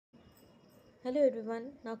Hello everyone.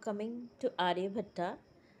 Now coming to Aryabhatta.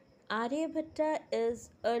 Aryabhatta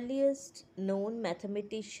is earliest known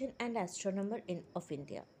mathematician and astronomer of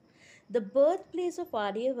India. The birthplace of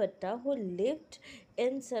Aryabhatta, who lived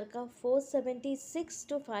in circa 476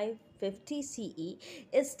 to 550 CE,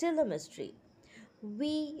 is still a mystery.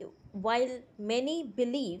 While many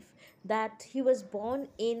believe that he was born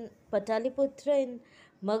in Pataliputra in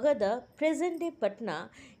Magadha, present-day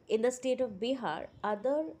Patna, in the state of Bihar,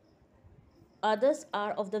 others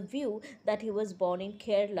are of the view that he was born in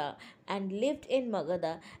Kerala and lived in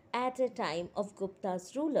Magadha at a time of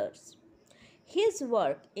Gupta's rulers. His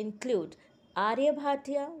work include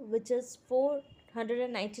Aryabhatta, which is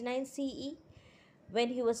 499 CE when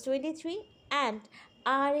he was 23, and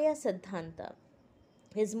Arya Siddhanta.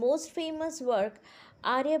 His most famous work,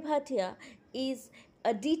 Aryabhatta, is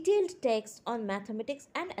a detailed text on mathematics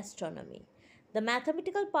and astronomy. The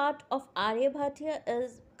mathematical part of Aryabhatta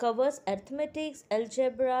covers arithmetic,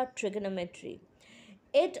 algebra, trigonometry.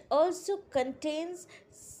 It also contains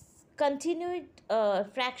continued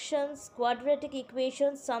fractions, quadratic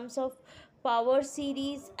equations, sums of power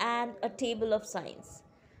series, and a table of signs.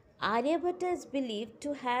 Aryabhatta is believed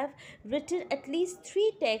to have written at least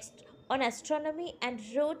three texts on astronomy and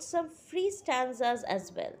wrote some free stanzas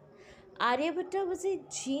as well. Aryabhatta was a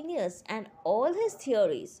genius, and all his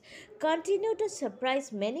theories continue to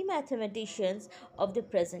surprise many mathematicians of the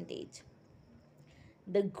present age.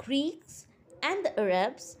 The Greeks and the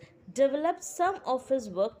Arabs developed some of his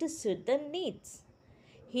work to suit their needs.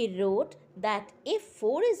 He wrote that if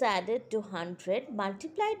 4 is added to 100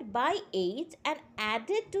 multiplied by 8 and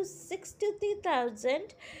added to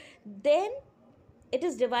 63,000, then it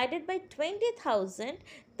is divided by 20,000,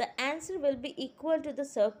 the answer will be equal to the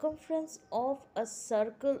circumference of a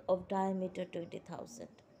circle of diameter 20,000.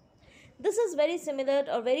 This is very similar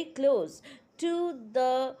or very close to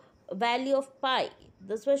the value of pi.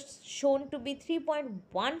 This was shown to be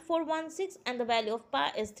 3.1416 and the value of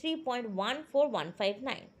pi is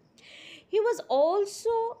 3.14159. He was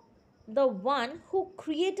also the one who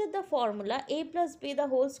created the formula a plus b the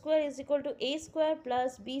whole square is equal to a square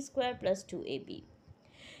plus b square plus 2ab.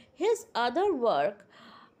 His other work,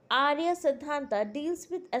 Arya Siddhanta, deals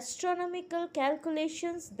with astronomical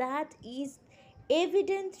calculations that is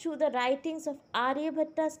evident through the writings of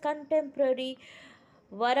Aryabhatta's contemporary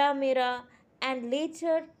Varamira and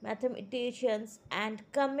later mathematicians and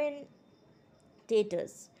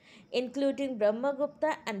commentators, including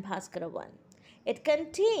Brahmagupta and Bhaskara. It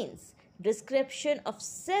contains description of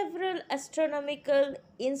several astronomical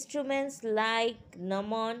instruments like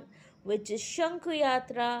Naman, which is Shankhu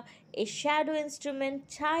Yatra, a shadow instrument,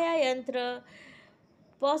 Chaya Yantra,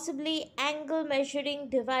 possibly angle measuring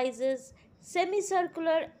devices,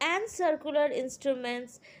 semicircular and circular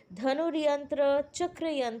instruments, Dhanur Yantra, Chakra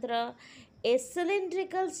Yantra, a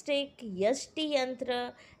cylindrical stick, Yashti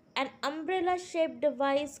Yantra, an umbrella shaped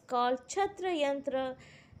device called Chhatra Yantra,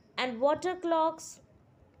 and water clocks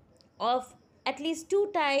of at least two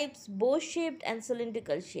types, bow shaped and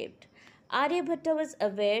cylindrical shaped. Aryabhatta was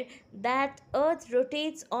aware that earth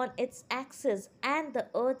rotates on its axis and the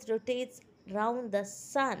earth rotates round the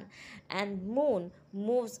sun and moon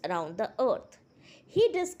moves around the earth. He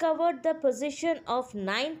discovered the position of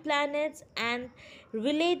 9 planets and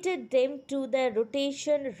related them to their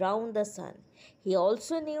rotation round the sun. He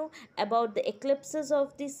also knew about the eclipses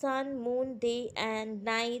of the sun, moon, day and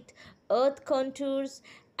night, earth contours,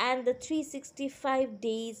 and the 365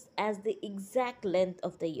 days as the exact length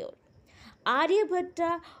of the year.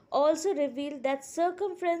 Aryabhatta also revealed that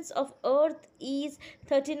circumference of earth is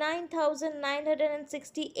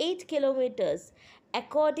 39,968 kilometers.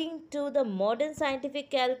 According to the modern scientific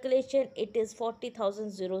calculation, it is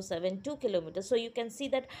 40,072 kilometers. So you can see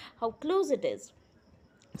that how close it is.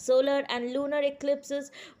 Solar and lunar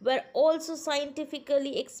eclipses were also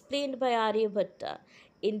scientifically explained by Aryabhatta.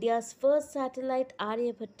 India's first satellite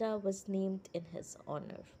Aryabhatta was named in his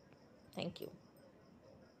honor. Thank you.